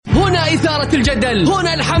وإثارة الجدل.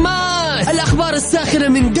 هنا الحماس، الأخبار الساخنة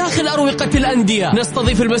من داخل أروقة الأندية،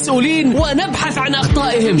 نستضيف المسؤولين ونبحث عن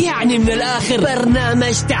أخطائهم. يعني من الآخر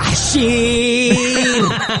برنامج تحشير.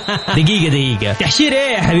 دقيقة تحشير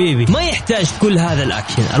ايه يا حبيبي؟ ما يحتاج كل هذا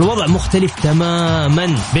الأكشن، الوضع مختلف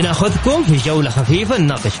تماما. بناخذكم في جولة خفيفة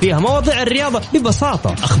نناقش فيها مواضيع الرياضة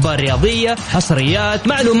ببساطة، أخبار رياضية، حصريات،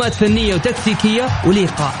 معلومات فنية وتكتيكية،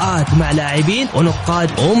 ولقاءات مع لاعبين ونقاد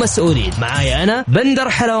ومسؤولين. معايا أنا بندر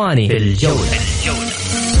حلواني في الجولة.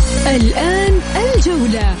 الآن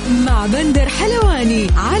الجولة مع بندر حلواني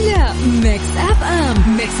على ميكس أف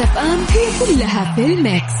أم. ميكس أف أم هي كلها في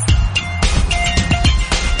الميكس.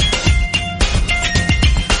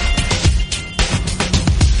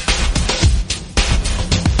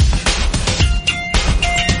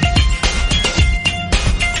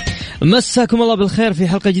 مساكم الله بالخير في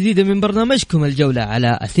حلقة جديدة من برنامجكم الجولة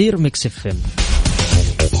على أثير ميكس اف ام.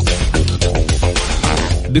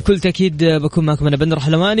 بكل تأكيد بكون معكم أنا بندر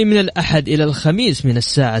حلواني من الأحد إلى الخميس من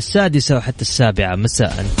الساعة 6 وحتى 7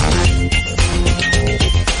 مساء.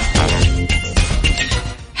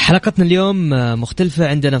 حلقتنا اليوم مختلفة،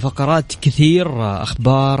 عندنا فقرات كثير،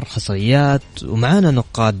 أخبار، حصريات، ومعانا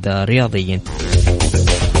نقاد رياضيين.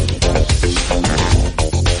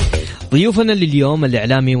 ضيوفنا لليوم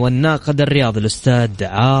الإعلامي والناقد الرياضي الأستاذ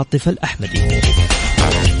عاطف الأحمدي،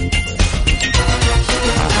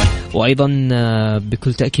 وأيضا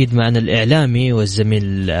بكل تأكيد معنا الإعلامي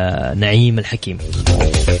والزميل نعيم الحكيم.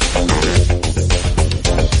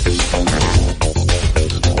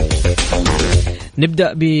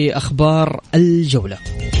 نبدأ بأخبار الجولة.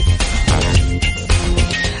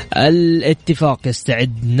 الاتفاق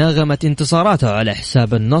يستعد نغمة انتصاراته على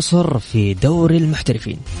حساب النصر في دوري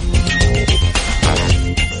المحترفين.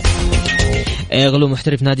 إغلو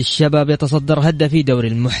محترف نادي الشباب يتصدر هدافي دوري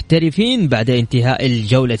المحترفين بعد انتهاء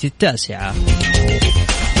الجولة 9.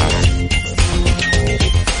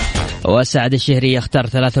 وسعد الشهري يختار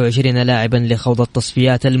 23 لاعبا لخوض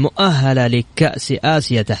التصفيات المؤهلة لكأس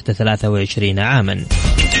آسيا تحت 23 عاما.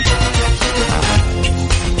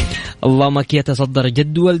 ضمك يتصدر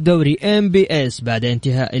جدول دوري MBS بعد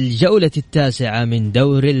انتهاء الجولة 9 من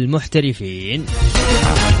دوري المحترفين.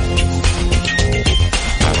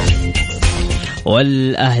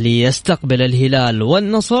 والأهلي يستقبل الهلال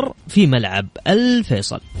والنصر في ملعب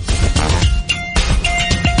الفيصل.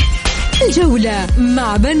 الجولة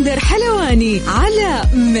مع بندر حلواني على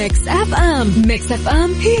ميكس أف أم. ميكس أف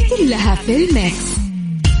أم هي كلها في الميكس.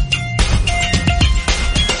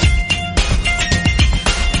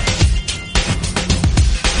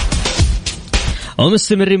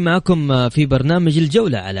 ومستمرين معكم في برنامج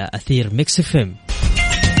الجولة على أثير ميكس اف ام.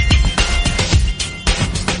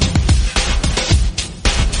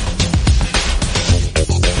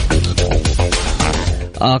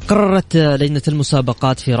 قررت لجنة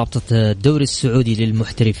المسابقات في رابطة الدوري السعودي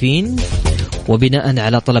للمحترفين وبناء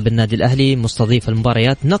على طلب النادي الأهلي مستضيف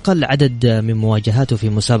المباريات نقل عدد من مواجهاته في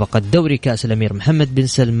مسابقة دوري كأس الأمير محمد بن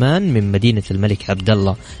سلمان من مدينة الملك عبد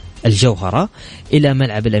الله الجوهرة إلى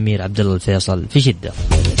ملعب الأمير عبد الله الفيصل في جدة.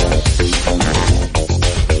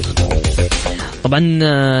 طبعا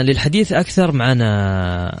للحديث أكثر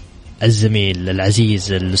معنا الزميل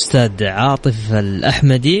العزيز الأستاذ عاطف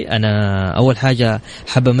الأحمدي. أنا أول حاجة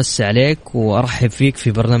حاب أمسي عليك وأرحب فيك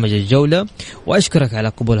في برنامج الجولة وأشكرك على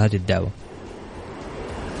قبول هذه الدعوة.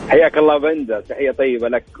 حياك الله بندر، تحية طيبة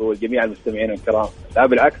لك وجميع المستمعين الكرام. لا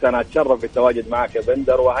بالعكس، أنا أتشرف بالتواجد معك يا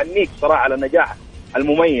بندر، وأهنيك صراحة على النجاح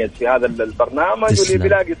المميز في هذا البرنامج واللي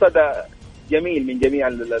بيلاقي صدى جميل من جميع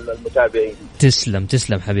المتابعين.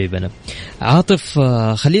 تسلم حبيبنا عاطف.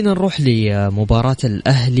 خلينا نروح لمباراة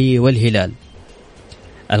الأهلي والهلال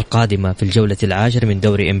القادمة في الجولة 10 من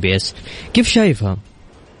دوري MBS، كيف شايفها؟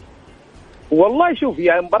 والله شوف،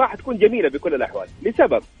 يعني مباراة حتكون جميلة بكل الأحوال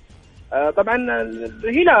لسبب طبعا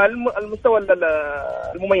الهلال المستوى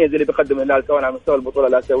المميز اللي بيقدم الهلال سواء على مستوى البطولة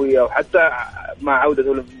الآسيوية وحتى مع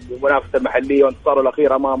عودة المنافسة المحلية وانتصاره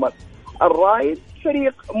الأخير أمام الرائد،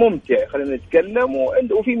 فريق ممتع خلينا نتكلم،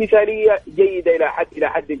 وفي مثالية جيدة إلى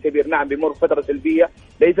حد كبير. نعم بمر فترة سلبية،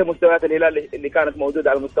 ليس مستويات الهلال اللي كانت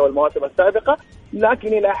موجودة على مستوى المواسم السابقة، لكن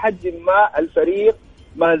إلى حد ما الفريق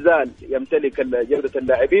ما زال يمتلك جودة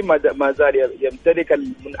اللاعبين، ما زال يمتلك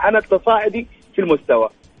المنحنى التصاعدي في المستوى.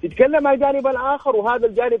 تتكلم عن الجانب الآخر، وهذا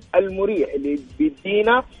الجانب المريح اللي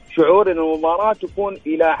بيدينا شعور أن المباراة تكون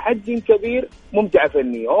إلى حد كبير ممتعة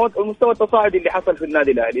فنيا. المستوى التصاعدي اللي حصل في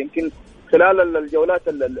النادي الأهلي يمكن خلال الجولات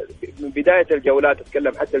من بداية الجولات،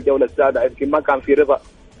 أتكلم حتى الجولة السابعة يمكن ما كان في رضا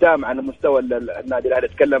تام عن مستوى النادي الأهلي،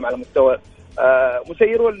 أتكلم على مستوى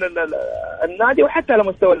مسيرو النادي وحتى على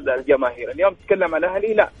مستوى الجماهير. اليوم تتكلم عن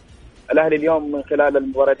الأهلي، لا الأهلي اليوم من خلال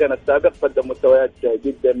المباراتين السابق قدم مستويات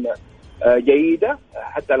جدا جيدة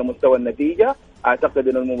حتى على مستوى النتيجة. أعتقد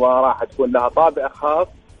أن المباراة حتكون لها طابع خاص.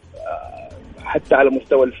 حتى على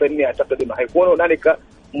المستوى الفني أعتقد أنه حيكون هنالك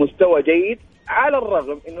مستوى جيد، على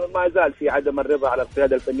الرغم أنه ما زال في عدم الرضا على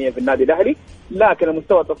القيادة الفنية في النادي الأهلي، لكن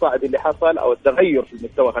المستوى التصاعدي اللي حصل أو التغير في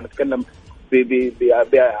المستوى، خلينا نتكلم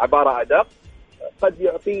بعبارة أدق، قد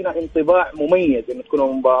يعطينا انطباع مميز أن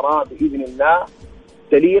تكون مباراة بإذن الله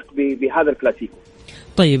تليق بهذا الكلاسيكو.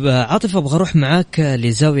 طيب عاطف، أبغى أروح معاك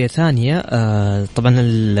لزاوية ثانية. طبعا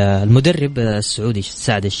المدرب السعودي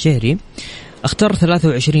سعد الشهري اختار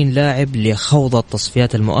 23 لاعب لخوض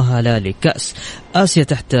التصفيات المؤهلة لكأس آسيا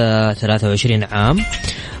تحت 23 عام.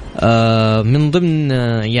 من ضمن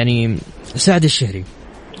يعني سعد الشهري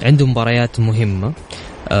عنده مباريات مهمة.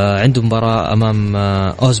 عنده مباراة أمام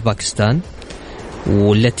أوزباكستان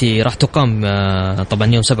والتي راح تقام طبعا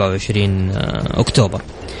يوم 27 أكتوبر،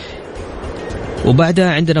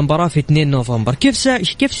 وبعدها عندنا مباراة في 2 نوفمبر.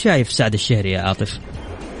 كيف شايف سعد الشهري يا عاطف؟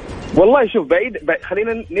 والله شوف،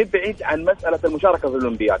 خلينا نبعد عن مسألة المشاركة في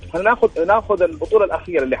الأولمبياد. خلينا ناخذ البطولة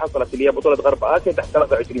الأخيرة اللي حصلت، اللي هي بطولة غرب آسيا تحت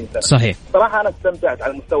 23 سنة. صحيح. صراحة أنا استمتعت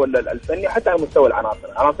على المستوى الفني، حتى على مستوى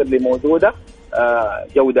العناصر اللي موجودة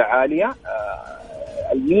جودة عالية.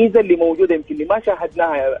 الميزة اللي موجودة يمكن اللي ما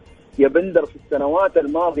شاهدناها يا بندر في السنوات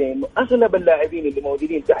الماضية، إنه أغلب اللاعبين اللي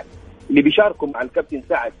موجودين تحت اللي بيشاركوا مع الكابتن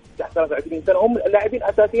سعد تحت 23 سنة هم اللاعبين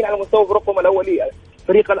أساسيين على مستوى فرقهم الأولي،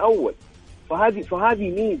 الفريق الأول. فهذه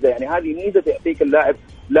ميزة، يعني هذه ميزة تعطيك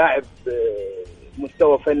لاعب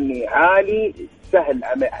مستوى فني عالي، سهل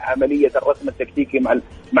عملية الرسم التكتيكي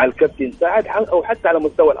مع الكابتن سعد، أو حتى على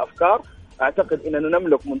مستوى الأفكار. أعتقد أننا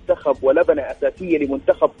نملك منتخب ولبنة أساسية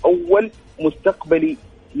لمنتخب أول مستقبلي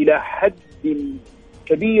إلى حد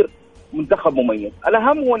كبير، منتخب مميز.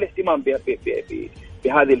 الأهم هو الاهتمام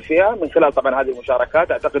بهذه الفئة من خلال طبعا هذه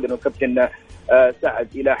المشاركات. أعتقد أنه الكابتن سعد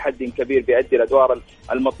إلى حد كبير بيؤدي الأدوار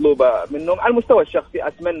المطلوبة منهم. على المستوى الشخصي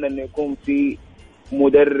أتمنى أن يكون في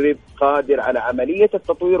مدرب قادر على عملية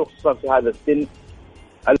التطوير، وخصوصا في هذا السن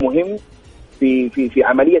المهم في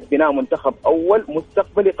عملية بناء منتخب أول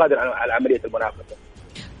مستقبلي قادر على عملية المنافسة.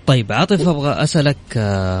 طيب عاطف، أبغى أسألك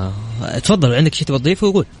تفضل، عندك شيء تبغى تضيفه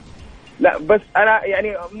وقول. لا بس أنا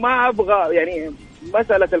يعني ما أبغى يعني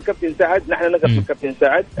مسألة الكابتن سعد، نحن نثق بالكابتن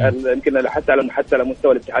سعد. يمكن حتى على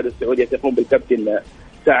مستوى الاتحاد السعودي يثقون بالكابتن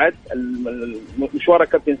سعد. مشوار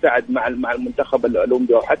الكابتن سعد مع المنتخب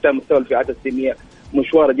الأولمبي وحتى على مستوى الفئات السنية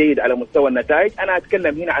مشوار جيد على مستوى النتائج. أنا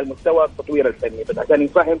أتكلم هنا على مستوى التطوير الفني بس عشان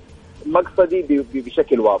يفهم مقصدي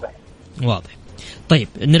بشكل واضح. طيب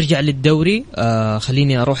نرجع للدوري.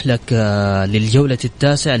 خليني أروح لك للجولة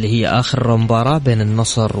التاسعة اللي هي آخر مباراة بين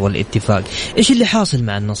النصر والاتفاق. إيش اللي حاصل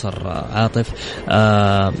مع النصر عاطف؟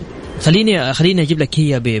 خليني أجيب لك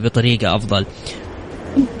هي بطريقة أفضل.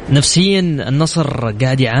 نفسيا النصر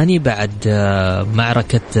قاعد يعاني بعد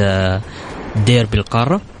معركة ديربي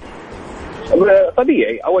القارة.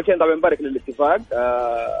 طبيعي. أول شيء طبعا نبارك للاتفاق،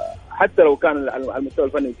 حتى لو كان على المستوى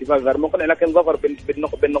الفني الاتفاق غير مقنع، لكن ظفر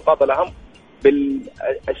بالنقاط الأهم.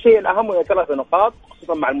 الشيء الأهم هي 3 نقاط،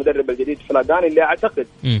 خصوصا مع المدرب الجديد فلاداني اللي أعتقد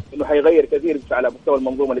إنه حيغير كثير على مستوى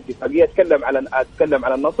المنظومة الاتفاقية. أتكلم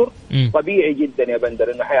على النصر. طبيعي جدا يا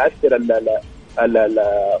بندر إنه حيأثر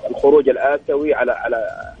الخروج الآسيوي على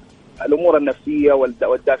الأمور النفسية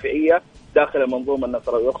والدافعية داخل المنظومة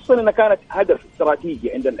النصراوية، خصوصا أنها كانت هدف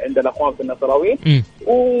استراتيجي عند الأخوان في النصراويين.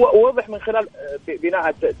 ووضح من خلال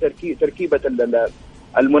بناء تركيبة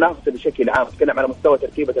المنافسة بشكل عام. نتكلم على مستوى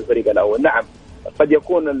تركيبة الفريق الأول. نعم قد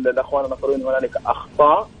يكون الأخوان النصراويين هنالك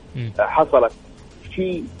أخطاء حصلت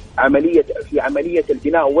في عملية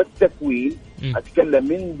البناء والتكوين. أتكلم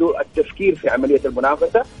منذ التفكير في عملية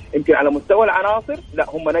المنافسة. يمكن على مستوى العناصر لا،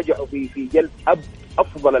 هم نجحوا في جلب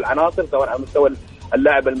أفضل العناصر سواء على مستوى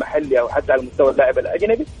اللاعب المحلي أو حتى على مستوى اللاعب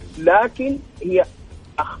الأجنبي، لكن هي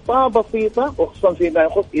أخطاء بسيطة وخصوصا فيما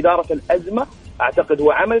يخص إدارة الأزمة. أعتقد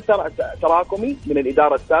هو عمل تراكمي من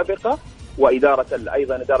الإدارة السابقة وإدارة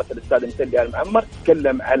أيضا إدارة الأستاذ مسلي المعمر.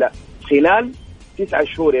 تكلم على خلال 9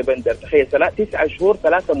 شهور يا بندر، تخيل 9 شهور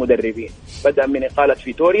 3 مدربين، بدأ من إقالة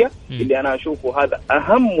فيتوريا اللي أنا أشوفه هذا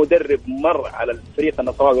أهم مدرب مر على الفريق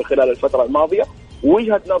النصراوي خلال الفترة الماضية.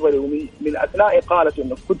 وجهة نظري من أثناء إقالته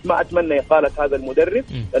إنه كنت ما أتمنى إقالة هذا المدرب،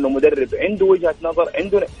 لأنه مدرب عنده وجهة نظر،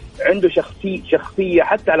 عنده شخصية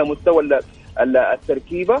حتى على مستوى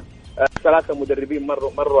التركيبة. 3 مدربين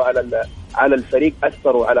مروا على الفريق،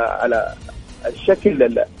 أثروا على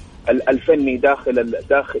الشكل الفني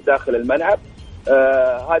داخل الملعب.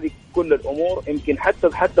 هذه كل الأمور يمكن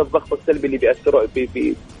حتى الضغط السلبي اللي بيأثروا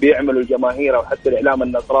بيعملوا الجماهير أو حتى الإعلام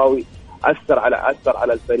النصراوي أثر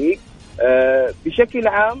على الفريق. بشكل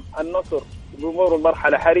عام النصر بمر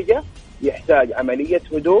مرحلة حرجة، يحتاج عملية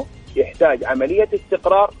هدوء، يحتاج عملية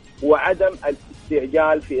استقرار، وعدم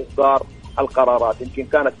الاستعجال في إصدار القرارات. يمكن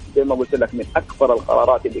كانت زي ما قلت لك من أكبر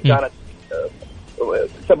القرارات اللي كانت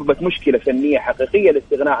سببت مشكلة فنية حقيقية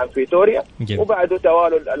الاستغناء عن فيتوريا، وبعده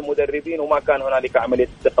توالد المدربين وما كان هنالك عملية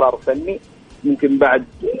استقرار فني. يمكن بعد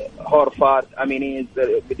هورفات أمينيز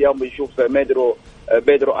اليوم بنشوف بيدرو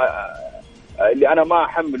اللي أنا ما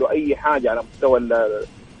أحمله أي حاجة على مستوى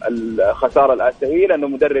الخسارة الآسيوية، لأنه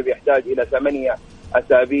مدرب يحتاج إلى 8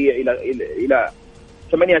 أسابيع إلى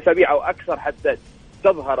 8 أسابيع أو أكثر حتى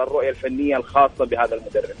تظهر الرؤية الفنية الخاصة بهذا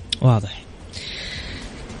المدرب. واضح.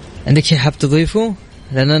 عندك شيء حاب تضيفه؟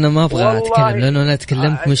 لأن أنا ما أبغى أتكلم، لأنه أنا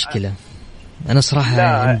تكلمت مشكلة. أنا صراحة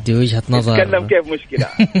عندي وجهة نظر. أتكلم كيف مشكلة؟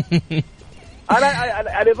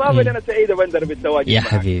 أنا الإضافة أنا سعيدة بندر بالتواجد يا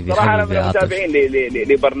حبيبي. صراحة أنا من المتابعين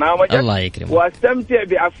لبرنامجك. الله يكرمك. وأستمتع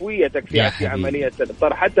بعفويتك في عملية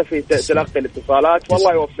الطرح حتى في تلقي الاتصالات.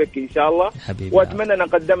 والله يوفقك إن شاء الله. وأتمنى أن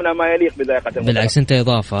قدمنا ما يليق بذائقة المدرب. بالعكس أنت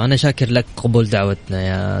إضافة. أنا شاكر لك قبول دعوتنا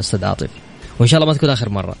يا أستاذ عاطف، وإن شاء الله ما تكون آخر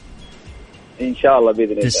مرة. إن شاء الله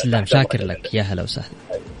بإذن الله. تسلم. شاكر لك. يا هلا وسهلا.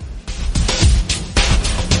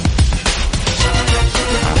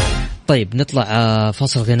 طيب نطلع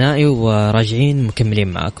فاصل غنائي وراجعين مكملين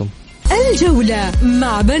معاكم. الجولة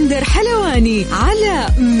مع بندر حلواني على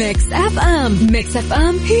ميكس أف أم. ميكس أف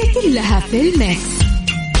أم هي كلها في الميكس.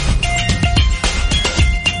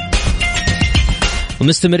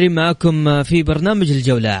 ومستمرين معاكم في برنامج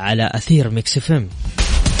الجولة على أثير ميكس أف أم.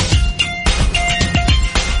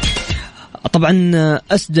 طبعا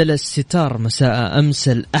أسدل الستار مساء أمس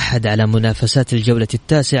الأحد على منافسات الجولة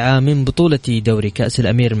 9 من بطولة دوري كأس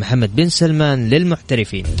الأمير محمد بن سلمان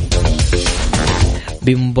للمحترفين،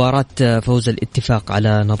 بمباراة فوز الاتفاق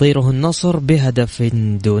على نظيره النصر بهدف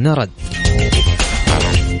دون رد.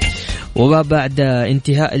 وبعد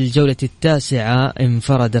انتهاء الجولة 9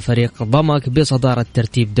 انفرد فريق ضمك بصدارة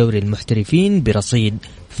ترتيب دوري المحترفين برصيد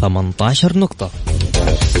 18 نقطة،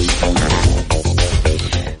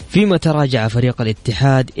 فيما تراجع فريق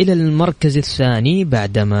الاتحاد إلى المركز الثاني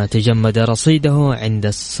بعدما تجمد رصيده عند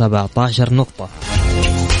 17 نقطة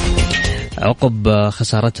عقب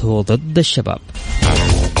خسارته ضد الشباب.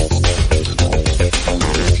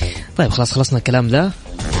 طيب خلاص خلصنا الكلام ذا،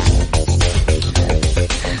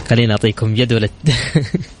 خلينا أعطيكم جدول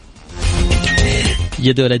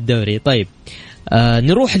الدوري. طيب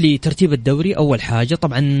نروح لترتيب الدوري. أول حاجة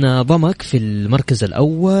طبعا ضمك في المركز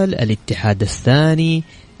الأول، الاتحاد الثاني،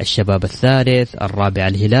 الشباب الثالث، الرابع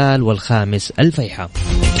الهلال، والخامس الفيحاء،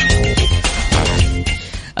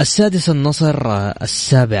 السادس النصر،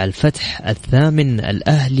 السابع الفتح، الثامن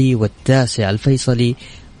الأهلي، والتاسع الفيصلي،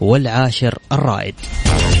 والعاشر الرائد.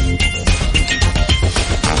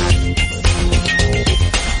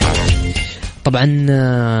 طبعا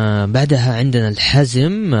بعدها عندنا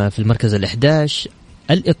الحزم في المركز ال11،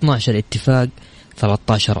 ال12 الاتفاق،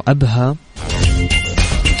 13 أبها،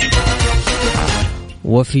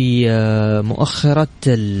 وفي مؤخرة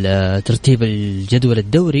ترتيب الجدول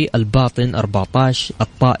الدوري الباطن 14،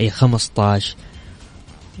 الطائي 15،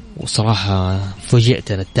 وصراحة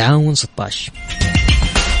فوجئت التعاون 16.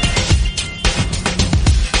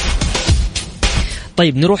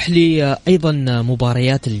 طيب نروح لي أيضا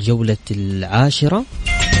مباريات الجولة 10.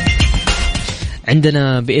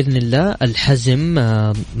 عندنا بإذن الله الحزم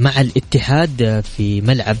مع الاتحاد في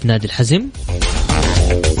ملعب نادي الحزم،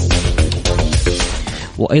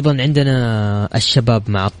 وأيضا عندنا الشباب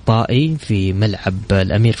مع الطائي في ملعب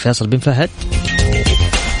الأمير فيصل بن فهد،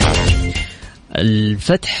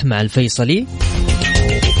 الفتح مع الفيصلي،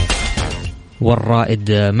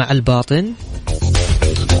 والرائد مع الباطن،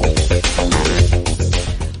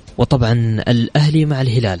 وطبعا الأهلي مع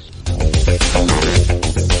الهلال.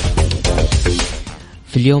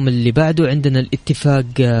 في اليوم اللي بعده عندنا الاتفاق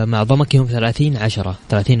مع ضمك يوم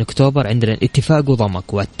 30 أكتوبر عندنا الاتفاق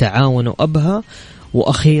وضمك، والتعاون وأبها،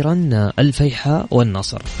 وأخيرا الفيحاء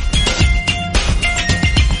والنصر.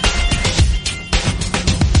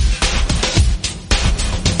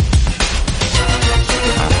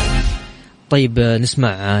 طيب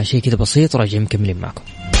نسمع شيء كده بسيط وراجعين مكملين معكم.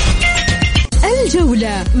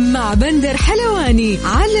 الجولة مع بندر حلواني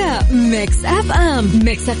على ميكس أف أم.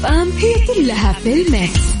 ميكس أف أم هي كلها في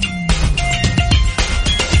الميكس.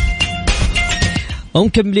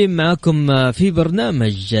 ومكملين معكم في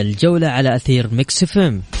برنامج الجولة على أثير ميكس أف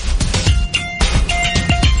أم.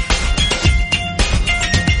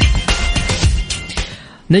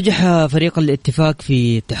 نجح فريق الاتفاق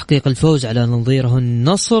في تحقيق الفوز على نظيره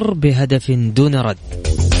النصر بهدف دون رد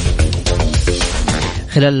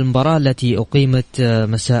خلال المباراة التي أقيمت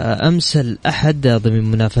مساء أمس الأحد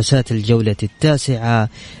ضمن منافسات الجولة 9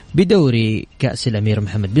 بدوري كأس الأمير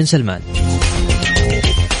محمد بن سلمان.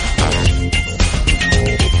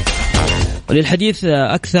 وللحديث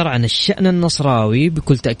أكثر عن الشأن النصراوي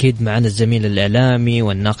بكل تأكيد معنا الزميل الإعلامي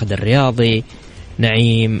والناقد الرياضي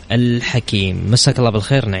نعيم الحكيم. مساك الله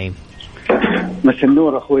بالخير نعيم. مساء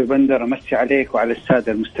النور أخوي بندر، أمسي عليك وعلى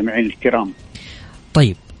السادة المستمعين الكرام.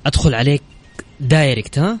 طيب أدخل عليك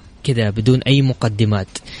دايركت كذا بدون أي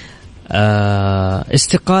مقدمات.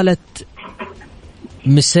 استقالة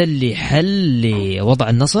مسلي حل لوضع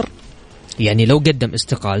النصر؟ يعني لو قدم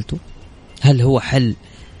استقالته هل هو حل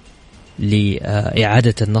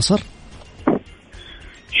لإعادة النصر؟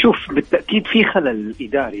 شوف، بالتأكيد في خلل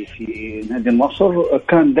إداري في نادي النصر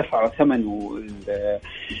كان دفع ثمنه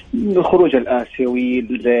الخروج الآسيوي،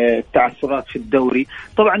 التعثرات في الدوري،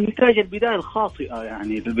 طبعا نتاج البداية الخاطئة،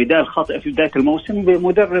 يعني البداية الخاطئة في بداية الموسم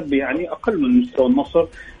بمدرب يعني أقل من مستوى النصر،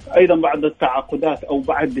 أيضا بعد التعاقدات أو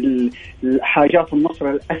بعد الحاجات النصر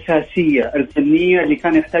الأساسية الفنية اللي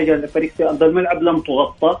كان يحتاجها الفريق في أرض الملعب لم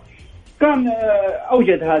تغطى، كان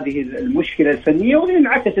أوجد هذه المشكلة الفنية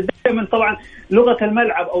وانعكست دائما. طبعا لغة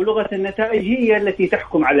الملعب أو لغة النتائج هي التي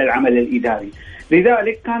تحكم على العمل الإداري،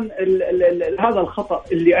 لذلك كان هذا الخطأ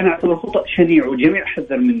اللي أنا أعتبر خطأ شنيع والجميع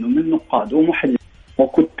حذر منه من نقاد ومحللين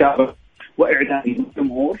وكتاب وإعلاميين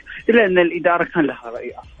وجمهور، إلا أن الإدارة كان لها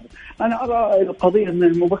رأي آخر. أنا أرى القضية من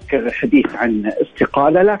المبكر الحديث عن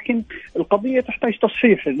استقالة، لكن القضية تحتاج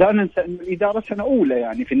تصحيح. لا ننسى أن الإدارة سنة أولى،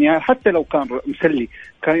 يعني في النهاية حتى لو كان مسلي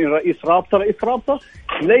كان رئيس رابطة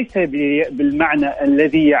ليس بالمعنى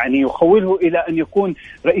الذي يعني يخوله إلى أن يكون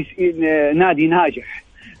رئيس نادي ناجح.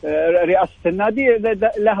 رئاسة النادي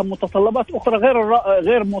لها متطلبات أخرى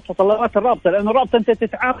غير متطلبات الرابطة، لأن الرابطة أنت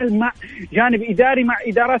تتعامل مع جانب إداري مع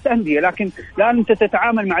إدارات أندية، لكن الآن أنت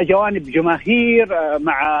تتعامل مع جوانب جماهير،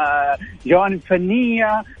 مع جوانب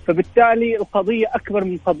فنية، فبالتالي القضية أكبر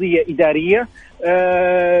من قضية إدارية.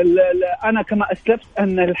 أنا كما أسلفت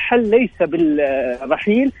أن الحل ليس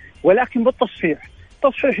بالرحيل ولكن بالتصحيح.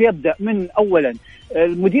 التصحيح يبدأ من أولا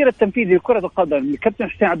المدير التنفيذي لكرة القدم الكابتن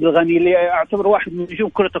حسين عبد الغني، اللي أعتبر واحد من نجوم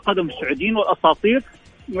كرة القدم السعوديين والأساطير.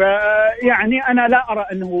 يعني أنا لا أرى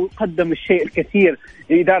أنه قدم الشيء الكثير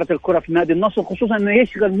لإدارة الكرة في نادي النصر، خصوصا أنه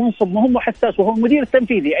يشغل منصب مهم وحساس وهو المدير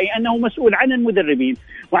التنفيذي، أي أنه مسؤول عن المدربين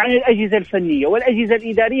وعن الأجهزة الفنية والأجهزة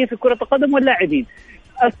الإدارية في كرة القدم واللاعبين.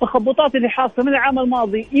 التخبطات اللي حاصلة من العام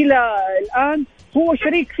الماضي إلى الآن هو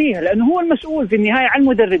شريك فيها، لأنه هو المسؤول في النهاية عن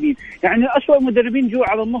المدربين. يعني أسوأ مدربين جو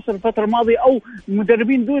على النصر الفترة الماضية أو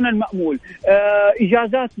مدربين دون المأمول،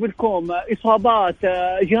 إجازات بالكوم، إصابات،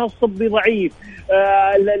 جهاز طبي ضعيف،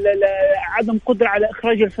 عدم قدرة على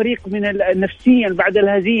إخراج الفريق من نفسيا بعد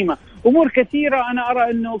الهزيمة، أمور كثيرة. أنا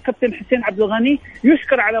أرى أنه كابتن حسين عبد الغني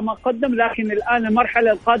يشكر على ما قدم، لكن الآن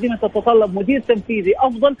المرحلة القادمة تتطلب مدير تنفيذي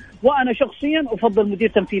أفضل، وأنا شخصيا أفضل مدير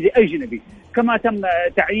تنفيذي أجنبي، كما تم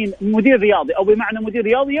تعيين مدير رياضي أو بمعنى مدير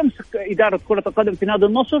رياضي يمسك إدارة كرة القدم في نادي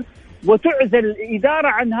النصر، وتعزل الإدارة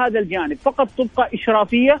عن هذا الجانب، فقط تبقى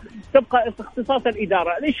إشرافية، تبقى اختصاص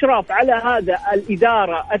الإدارة الإشراف على هذا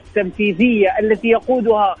الإدارة التنفيذية التي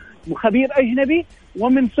يقودها خبير أجنبي،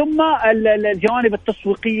 ومن ثم الجوانب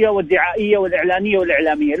التسويقية والدعائية والإعلانية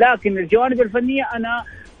والإعلامية. لكن الجوانب الفنية أنا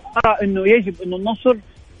أرى أنه يجب أن النصر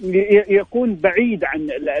يكون بعيد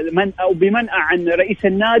عن أو بمنأى عن رئيس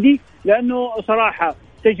النادي، لأنه صراحة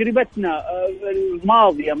تجربتنا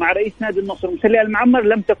الماضية مع رئيس نادي النصر مسلي المعمر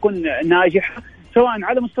لم تكن ناجحة، سواء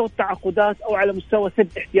على مستوى التعاقدات أو على مستوى سد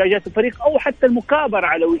احتياجات الفريق أو حتى المكابرة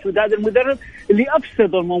على وجود هذا المدرب اللي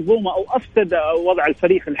أفسد المنظومة أو أفسد وضع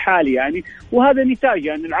الفريق الحالي. يعني وهذا نتاج،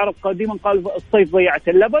 يعني العرب قديما قالوا الصيف ضيعت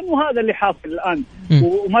اللبن، وهذا اللي حاصل الآن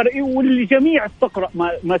ومرئي، والجميع استقرأ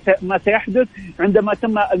ما سيحدث عندما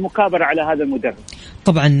تم المكابرة على هذا المدرب.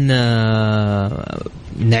 طبعا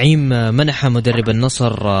نعيم منح مدرب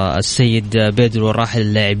النصر السيد بيدر والراحل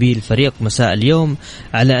اللاعبي الفريق مساء اليوم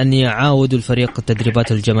على أن يعاودوا الفريق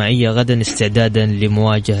التدريبات الجماعية غدا استعدادا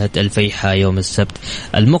لمواجهة الفيحاء يوم السبت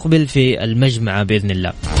المقبل في المجمعة بإذن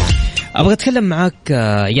الله. أبغى أتكلم معك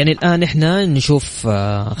يعني الآن إحنا نشوف،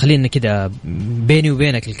 خلينا كده بيني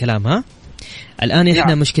وبينك الكلام. الآن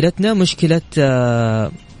إحنا مشكلتنا مشكلة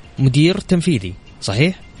مدير تنفيذي،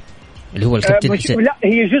 صحيح؟ اللي هو الكابتن حسين. لا،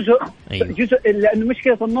 هي جزء لأن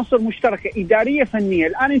مشكلة النصر مشتركة إدارية فنية.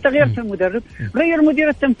 الآن أنت غيرت المدرب، غير المدير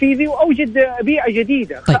التنفيذي وأوجد بيئة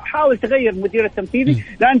جديدة. طيب. حاول تغير المدير التنفيذي.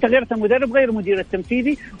 لا، أنت غيرت المدرب، غير المدير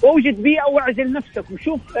التنفيذي وأوجد بيئة واعزل نفسك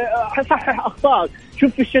وشوف، صحح أخطائك،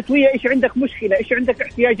 شوف في الشتوية إيش عندك مشكلة، إيش عندك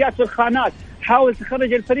احتياجات في الخانات، حاول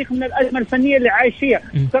تخرج الفريق من الأزمة الفنية اللي عايش فيها.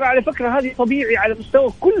 ترى على فكرة هذه طبيعي على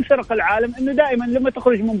مستوى كل فرق العالم، إنه دائما لما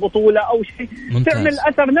تخرج من بطولة أو شيء تعمل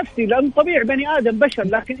أثر نفسي، لأن طبيعي بني آدم بشر.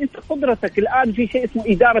 لكن أنت قدرتك الآن في شيء اسمه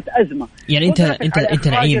إدارة أزمة. يعني أنت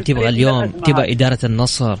نعيم تبغى اليوم تبغى إدارة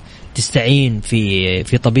النصر تستعين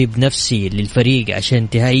في طبيب نفسي للفريق عشان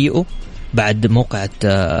تهيئه، بعد موقعة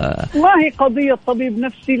ما هي قضية طبيب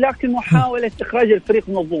نفسي، لكن محاولة إخراج الفريق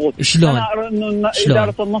من الضغوط. شلون؟ أنا أرى أن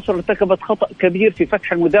إدارة النصر ارتكبت خطأ كبير في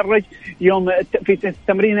فتح المدرج يوم في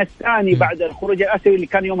التمرين الثاني بعد الخروج الآسيوي اللي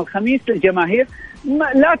كان يوم الخميس للجماهير.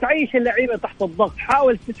 لا تعيش اللعيبة تحت الضغط،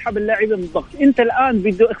 حاول تسحب اللعيبة من الضغط. أنت الآن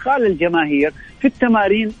بإدخال الجماهير في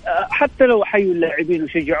التمارين حتى لو حيوا اللاعبين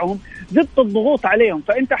وشجعوهم ضد الضغوط عليهم،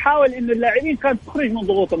 فأنت حاول إنه اللاعبين كانت تخرج من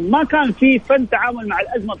ضغوطهم، ما كان في فن تعامل مع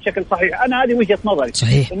الأزمة بشكل صحيح. أنا هذه وجهة نظري.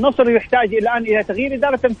 صحيح. النصر يحتاج الآن إلى تغيير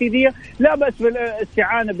إدارة تنفيذية، لا بأس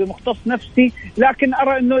بالاستعانة بمختص نفسي، لكن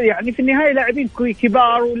أرى إنه يعني في النهاية لاعبين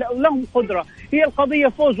كبار ولهم قدرة. هي القضية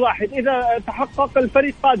فوز واحد، إذا تحقق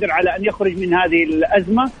الفريق قادر على أن يخرج من هذه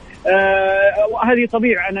الأزمة. وهذه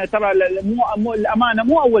طبيعي. أنا ترى الأمانة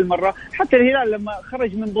مو أول مرة، حتى الهلال لما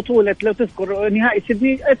خرج من بطولة لو تذكر نهائي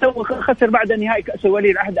سيدني خسر بعد نهائي كأس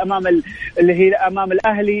ولي العهد أمام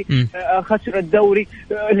الأهلي، خسر الدوري.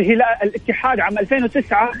 الهلال الاتحاد عام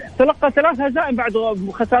 2009 تلقى 3 هزائم بعد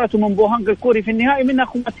خسارته من بوهانغ الكوري في النهائي، منها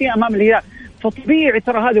خماسية أمام الهلال. فطبيعي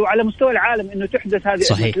ترى هذه وعلى مستوى العالم انه تحدث هذه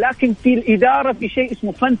الأزمة. لكن في الإدارة في شيء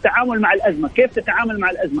اسمه فن تعامل مع الأزمة، كيف تتعامل مع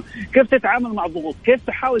الأزمة، كيف تتعامل مع الضغوط، كيف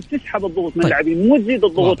تحاول تسحب الضغوط من اللاعبين، مو تزيد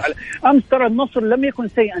الضغوط على. أمس ترى النصر لم يكن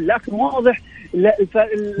سيئا، لكن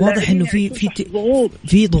واضح انه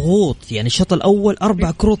في ضغوط. يعني الشوط الأول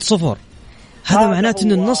 4 كروت 0. هذا معناته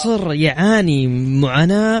أن النصر يعاني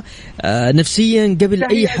معاناة نفسيا قبل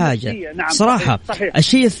أي حاجة. نعم صراحة. صحيح.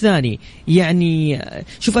 الشيء الثاني يعني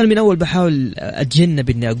شوف، أنا من أول بحاول أتجنب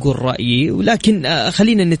أني أقول رأيي، ولكن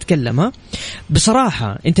خلينا نتكلم.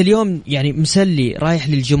 بصراحة أنت اليوم يعني مسلي رايح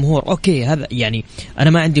للجمهور، أوكي هذا يعني أنا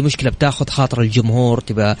ما عندي مشكلة، بتاخذ خاطر الجمهور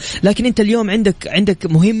تبقى، لكن أنت اليوم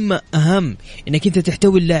عندك مهمة أهم، أنك أنت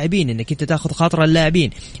تحتوي اللاعبين، أنك أنت تاخذ خاطر اللاعبين،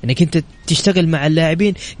 أنك أنت تشتغل مع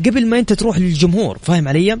اللاعبين قبل ما أنت تروح للجمهور. فاهم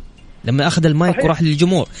علي؟ لما أخذ المايك وراح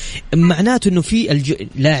للجمهور، معناته أنه في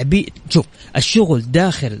لاعبين. شوف، الشغل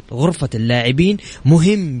داخل غرفة اللاعبين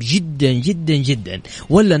مهم جدا جدا جدا،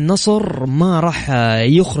 ولا النصر ما راح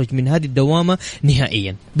يخرج من هذه الدوامة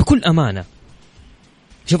نهائيا بكل أمانة.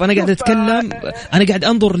 شوف أنا قاعد أتكلم، أنا قاعد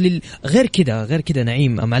أنظر غير كده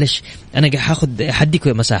نعيم، معلش أنا قاعد حديك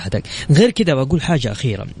مساحتك. غير كده بقول حاجة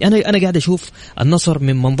أخيرة، أنا قاعد أشوف النصر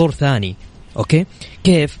من منظور ثاني. أوكي،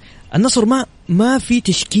 كيف النصر ما في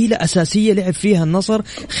تشكيلة أساسية لعب فيها النصر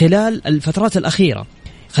خلال الفترات الأخيرة.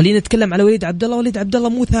 خلينا نتكلم على وليد عبد الله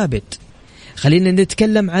مو ثابت. خلينا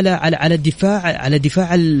نتكلم على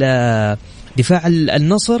دفاع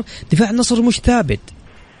النصر. دفاع النصر مش ثابت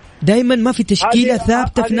دائما، ما في تشكيلة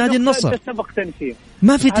ثابتة في نادي النصر،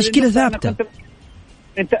 ما في تشكيلة ثابتة.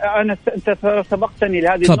 انت سبقتني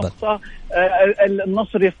لهذه النقطة.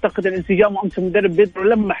 النصر يفتقد الانسجام، وامس المدرب بيدرو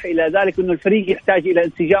لمح الى ذلك انه الفريق يحتاج الى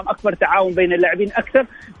انسجام اكبر، تعاون بين اللاعبين اكثر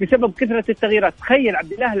بسبب كثرة التغييرات. تخيل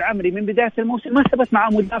عبد الله العمري من بداية الموسم ما ثبت معه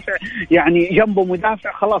مدافع، يعني جنبه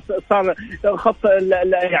مدافع، خلاص صار خط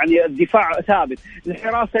يعني الدفاع ثابت.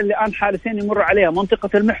 الحراسة اللي الان حارسين يمر عليها، منطقة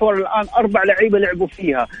المحور الان 4 لعيبة لعبوا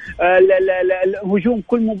فيها، الهجوم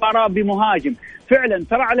كل مباراة بمهاجم. فعلا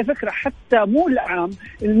ترى على فكرة حتى مو العام،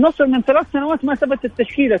 النصر من 3 سنوات ما ثبت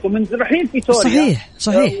التشكيلة، ومن رحيل فيتوريا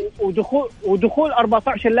صحيح ودخول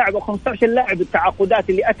 14 لاعب أو 15 لاعب، التعاقدات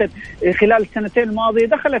اللي أتت خلال السنتين الماضية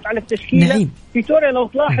دخلت على التشكيلة. نعم. فيتوريا لو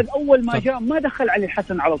تلاحظ أول ما جاء ما دخل علي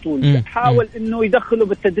الحسن على طول، حاول إنه يدخله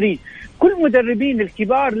بالتدريج. كل مدربين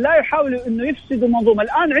الكبار لا يحاولوا إنه يفسدوا منظومة.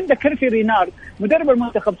 الآن عندك هيرفي رينارد مدرب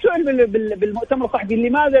المنتخب، سئل بالمؤتمر الصحفي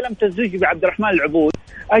لماذا لم تزوج بعبد الرحمن العبود،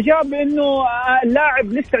 أجاب إنه اللاعب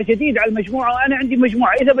لسه جديد على المجموعة وأنا عندي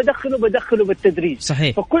مجموعة، إذا بدخله بالتدريج.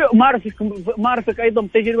 صحيح. فكل مارفك أيضا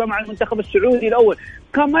تجربة مع المنتخب السعودي الأول،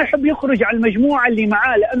 كان ما يحب يخرج على المجموعة اللي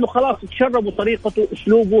معاه لأنه خلاص تشربوا طريقته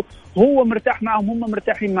أسلوبه، هو مرتاح معهم هم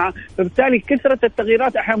مرتاحين معه، فبالتالي كثرة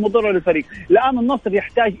التغييرات أحيانا مضرة للفريق. الآن النصر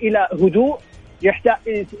يحتاج إلى هدوء، يحتاج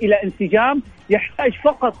إلى انسجام، يحتاج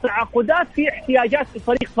فقط تعاقدات في احتياجات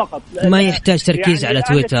الفريق فقط. ما يحتاج تركيز يعني على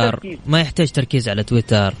تويتر، ما يحتاج تركيز على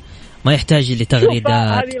تويتر، ما يحتاج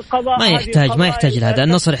لتغريدات، ما يحتاج لهذا.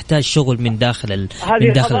 النصر يحتاج شغل من داخل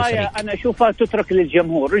الفريق. أنا أشوفها تترك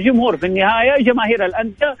للجمهور. الجمهور في النهاية جماهير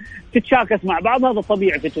الأندية تتشاكس مع بعض، هذا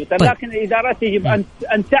طبيعي في تويتر. طيب. لكن الإدارات يجب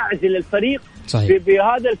أن تعزل الفريق.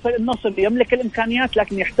 بهذا النصر يملك الإمكانيات،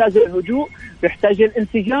 لكن يحتاج الهجوء، يحتاج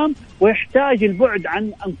الانسجام، ويحتاج البعد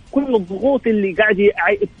عن كل الضغوط اللي قاعد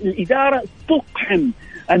الإدارة تقحم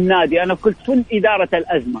النادي. أنا قلت كن إدارة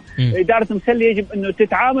الأزمة. إدارة مسلي يجب أنه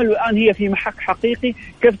تتعامل، والآن هي في محك حقيقي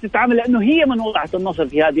كيف تتعامل، لأنه هي من وضعت النصر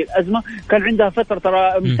في هذه الأزمة. كان عندها فترة،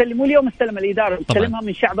 ترى مسلي مو اليوم استلم الإدارة، استلمها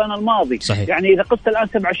من شعبان الماضي. صحيح. يعني إذا قصت الآن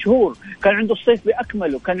 7 شهور، كان عنده الصيف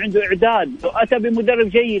بأكمله، كان عنده إعداد، أتى بمدرب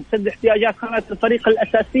جيد سد احتياجات خانات الفريق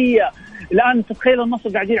الأساسية. الآن تتخيل النصر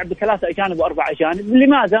قاعد يلعب ب3 أجانب و4 أجانب.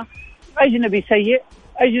 لماذا؟ أجنبي سيء،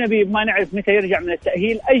 أجنبي ما نعرف متى يرجع من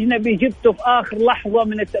التأهيل، أجنبي جبته في آخر لحظة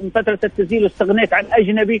من فترة التسجيل واستغنيت عن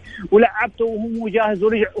أجنبي ولعبته وهو مو جاهز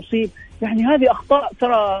ورجع أصيب. يعني هذه أخطاء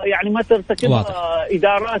ترى يعني ما ترتكبها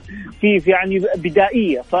إدارات في يعني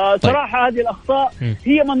بدائية. فصراحة هذه الأخطاء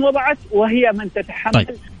هي من وضعت وهي من تتحمل.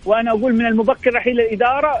 وأنا أقول من المبكر رحيل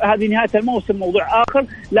الإدارة، هذه نهاية الموسم موضوع آخر،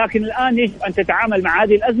 لكن الآن يجب أن تتعامل مع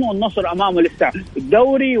هذه الأزمة، والنصر أمامه لسه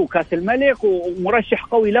الدوري وكأس الملك ومرشح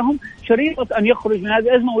قوي لهم، شريطة أن يخرج من هذه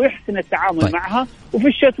الأزمة ويحسن التعامل معها، وفي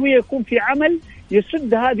الشتوية يكون في عمل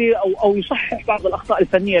يسد هذه أو يصحح بعض الأخطاء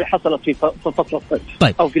الفنية اللي حصلت في فصل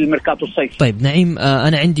الصيف أو في الميركاتو الصيف. طيب نعيم،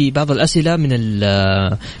 أنا عندي بعض الأسئلة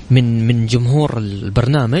من جمهور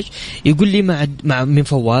البرنامج. يقول لي من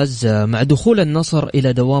فواز، مع دخول النصر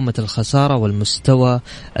إلى دوامة الخسارة والمستوى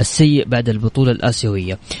السيء بعد البطولة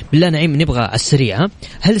الآسيوية، بالله نعيم نبغى على السريع،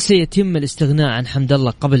 هل سيتم الاستغناء عن حمد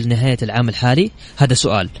الله قبل نهاية العام الحالي؟ هذا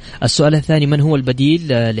سؤال. السؤال الثاني، من هو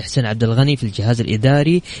البديل لحسين عبد الغني في الجهاز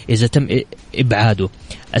الإداري إذا تم إبعاده؟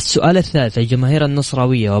 السؤال الثالث، الجماهير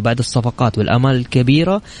النصراوية وبعد الصفقات والآمال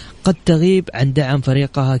الكبيرة قد تغيب عن دعم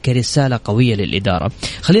فريقها كرسالة قوية للإدارة.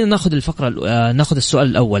 خلينا ناخذ السؤال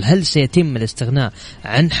الأول، هل سيتم الاستغناء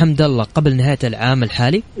عن حمد الله قبل نهاية العام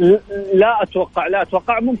الحالي؟ لا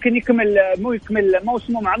أتوقع ممكن يكمل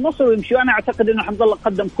موسمه مع النصر ويمشي. أنا أعتقد أنه حمد الله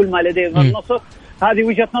قدم كل ما لديه مع النصر، هذه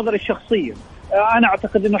وجهة نظري الشخصية. أنا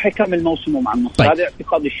أعتقد أنه حيكمل موسمه مع النصر. هذا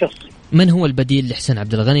اعتقادي الشخصي. من هو البديل لحسين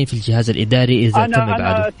عبد الغني في الجهاز الإداري إذا تم إبعاده؟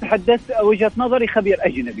 أنا تحدثت وجهة نظري خبير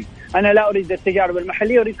أجنبي. أنا لا أريد التجارب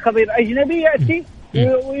المحلية، أريد خبير أجنبي يأتي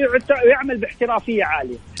ويعمل باحترافية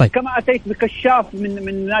عالية. طيب. كما أتيت بكشاف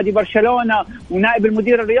من نادي برشلونة ونائب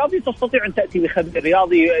المدير الرياضي، تستطيع أن تأتي بخبير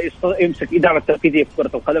رياضي يمسك إدارة تنفيذية في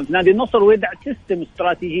كرة القدم في نادي النصر ويدع سيستم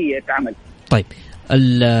استراتيجية تعمل. طيب،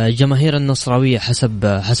 الجماهير النصراوية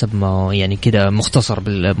حسب ما يعني كده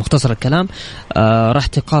مختصر الكلام، راح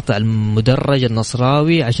تقاطع المدرج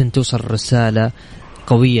النصراوي عشان توصل رسالة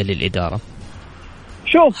قوية للإدارة.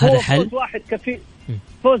 شوف، هو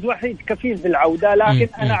فوز وحيد كفيل بالعودة، لكن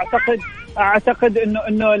أنا أعتقد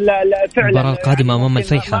إنه لا فعلا المباراة القادمة أمام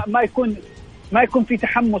الفيحاء ما يكون في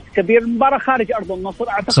تحمس كبير. مباراة خارج أرض النصر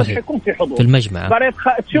أعتقد حيكون في حضور في المجمع.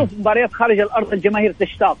 تشوف مباريات خارج الأرض الجماهير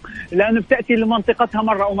تشتاق، لأنه بتأتي لمنطقتها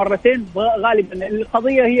مرة أو مرتين. غالبا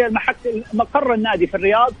القضية هي مقر النادي في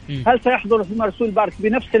الرياض. هل سيحضر في مرسول بارك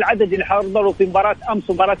بنفس العدد اللي حضروا في مباراة أمس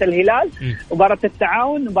ومباراة الهلال، مباراة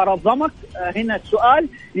التعاون، مباراة ضمك؟ هنا السؤال.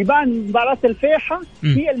 يبان مباراة الفيحاء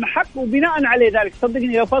هي المحك، وبناء على ذلك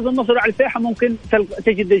صدقني لو فاز النصر على الفيحاء ممكن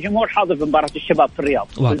تجد الجمهور حاضر في مباراة الشباب في الرياض،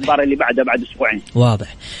 المباراة اللي بعد أسبوعين.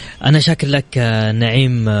 واضح. أنا شاكر لك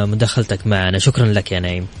نعيم مداخلتك معنا، شكرا لك يا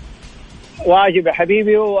نعيم. واجب يا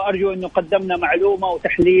حبيبي، وأرجو أنه قدمنا معلومة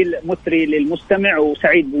وتحليل مثري للمستمع،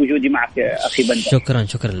 وسعيد بوجودي معك يا أخي بندر.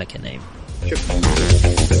 شكرا لك يا نعيم.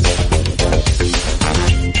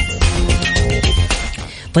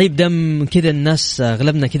 طيب، دم كذا الناس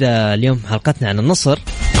غلبنا كذا اليوم حلقتنا عن النصر.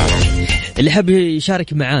 اللي حاب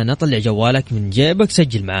يشارك معانا طلع جوالك من جيبك،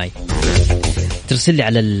 سجل معاي، ترسل لي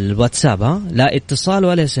على الواتساب، لا اتصال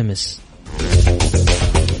ولا SMS.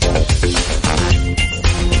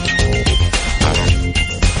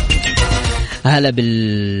 هلا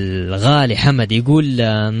بالغالي حمد، يقول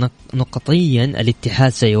نقطيا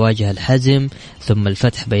الاتحاد سيواجه الحزم ثم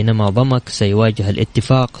الفتح، بينما ضمك سيواجه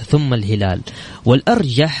الاتفاق ثم الهلال،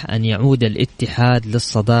 والأرجح أن يعود الاتحاد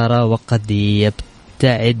للصدارة وقد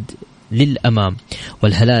يبتعد للأمام،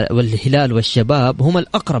 والهلال والشباب هم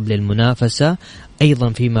الأقرب للمنافسة أيضا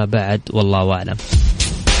فيما بعد، والله أعلم.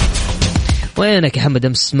 وينك يا حمد؟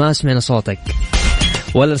 أمس ما سمعنا صوتك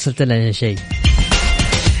ولا رسلت لنا شيء.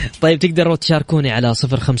 طيب، تقدروا تشاركوني على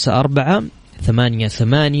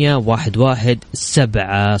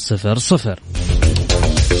 0548811700.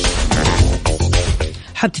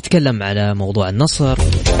 حاب تتكلم على موضوع النصر؟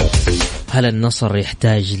 هل النصر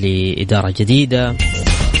يحتاج لإدارة جديدة؟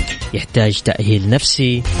 يحتاج تأهيل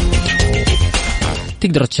نفسي؟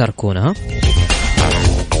 تقدروا تشاركونا.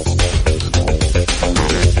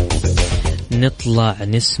 نطلع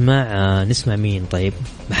نسمع مين؟ طيب،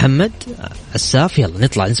 محمد عساف. يلا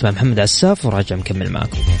نطلع نسمع محمد عساف وراجع مكمل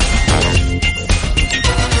معكم.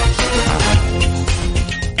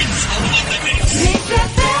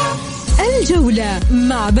 الجولة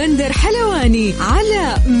مع بندر حلواني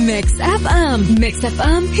على ميكس أف أم. ميكس أف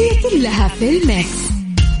أم هي كلها في الميكس.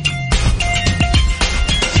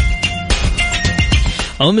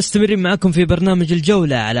 مستمرين معكم في برنامج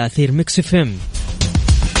الجولة على أثير ميكس اف ام.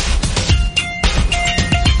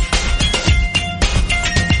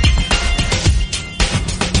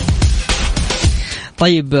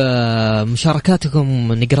 طيب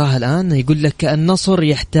مشاركاتكم نقراها الآن. يقول لك النصر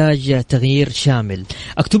يحتاج تغيير شامل.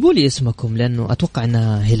 اكتبوا لي اسمكم لأنه أتوقع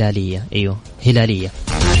أنها هلالية. أيوه هلالية.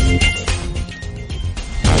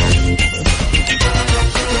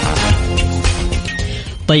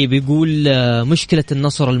 طيب يقول مشكلة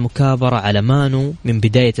النصر المكابرة على مانو من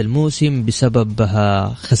بداية الموسم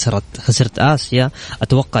بسببها خسرت آسيا.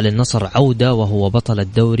 أتوقع للنصر عودة وهو بطل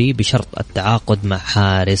الدوري بشرط التعاقد مع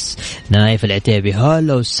حارس. نايف العتيبي.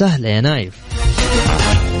 هلا وسهلا يا نايف.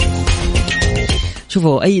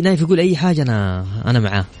 شوفوا أي نايف يقول أي حاجة أنا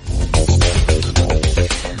معاه.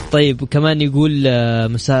 طيب كمان يقول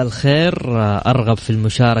مساء الخير، أرغب في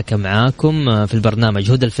المشاركة معاكم في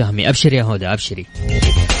البرنامج. هدى الفهمي. أبشر يا هدى أبشري.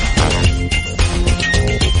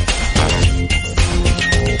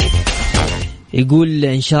 يقول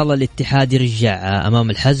إن شاء الله الاتحاد يرجع أمام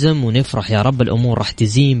الحزم ونفرح يا رب. الأمور راح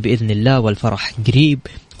تزين بإذن الله والفرح قريب.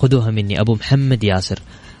 خذوها مني أبو محمد ياسر.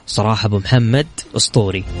 صراحة أبو محمد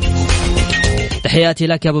أسطوري. تحياتي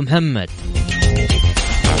لك يا أبو محمد.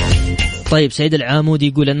 طيب سعيد العامودي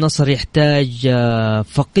يقول النصر يحتاج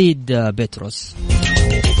فقيد بيتروس.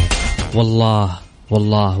 والله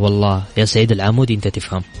والله والله يا سعيد العامودي أنت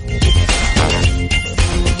تفهم.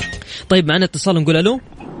 طيب معنا اتصال نقول ألو.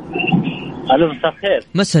 ألو مساء الخير.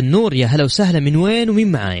 مساء النور يا هلا وسهلا. من وين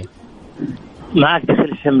ومين معايا؟ معك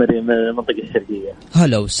دخيل الشمري من المنطقة الشرقية.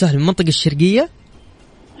 هلا وسهلا من المنطقة الشرقية.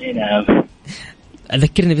 اي نعم.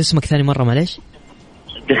 أذكرني باسمك ثاني مرة معليش.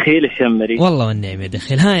 دخيل الشمري. والله والنعم يا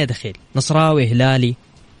دخيل. ها يا دخيل نصراوي هلالي؟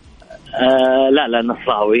 لا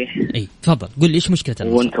نصراوي. اي تفضل قل لي ايش مشكلة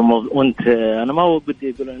النصر. وانت انا ما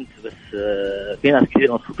بدي اقول انت بس في ناس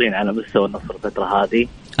كثير مبسوطين على مستوى النصر الفترة هذه.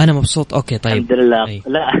 انا مبسوط. اوكي طيب الحمد لله. أي.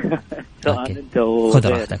 لا سواء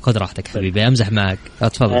انت خذ راحتك حبيبي امزح معك.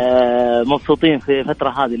 اتفضل. مبسوطين في الفترة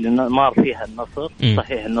هذه اللي مار فيها النصر.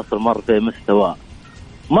 صحيح النصر مر في مستوى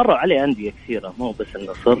مروا عليه أندية كثيرة مو بس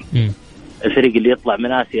النصر. الفريق اللي يطلع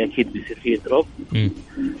من آسيا أكيد بيصير فيه دروب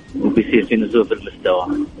وبيصير فيه نزول في المستوى.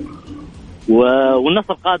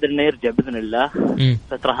 والنصر قادر إنه يرجع بإذن الله.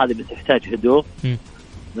 الفترة هذه بس يحتاج هدوء.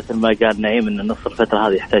 مثل ما قال نعيم إن النصر الفترة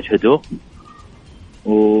هذه يحتاج هدوء.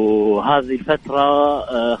 وهذه الفترة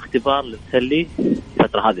اختبار للتسلي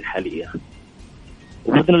الفترة هذه الحالية.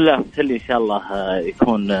 وبإذن الله التسلي إن شاء الله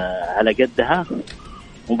يكون على قدها.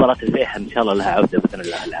 مباراة الفيحة إن شاء الله لها عودة بإذن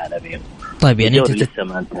الله العالمين. طيب يعني أنت لسه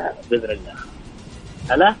ما انتهى بإذن الله.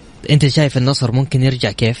 هلا أنت شايف النصر ممكن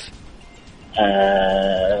يرجع كيف؟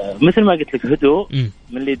 مثل ما قلت لك هدوء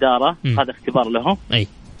من الإدارة. هذا اختبار لهم. أي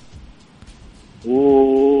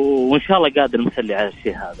وإن شاء الله قادر مسلي على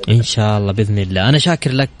الشيء هذا إن شاء الله بإذن الله. أنا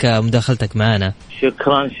شاكر لك مداخلتك معنا.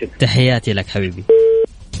 شكرا. تحياتي لك حبيبي.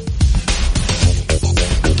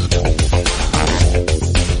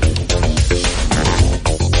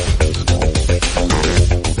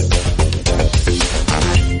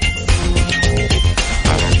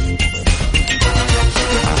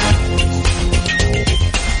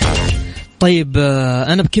 طيب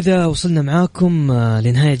أنا بكذا وصلنا معاكم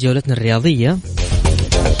لنهاية جولتنا الرياضية.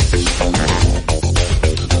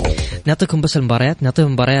 نعطيكم بس المباريات.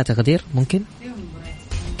 نعطيهم مباريات يا غدير ممكن.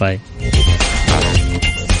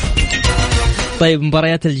 طيب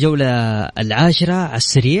مباريات الجولة 10 على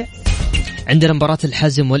السريع. عندنا مباراة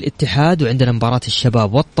الحزم والاتحاد، وعندنا مباراة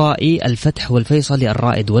الشباب والطائي، الفتح والفيصلي،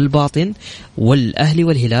 الرائد والباطن، والأهلي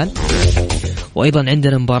والهلال. وأيضا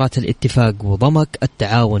عندنا مباراة الاتفاق وضمك،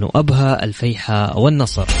 التعاون وأبها، الفيحة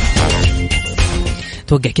والنصر.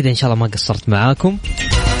 توقع كده إن شاء الله ما قصرت معاكم.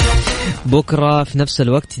 بكرة في نفس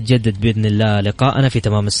الوقت تجدد بإذن الله لقاءنا في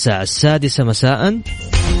تمام الساعة 6 مساء.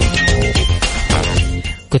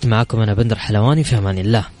 كنت معاكم أنا بندر حلواني، في أمان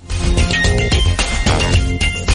الله.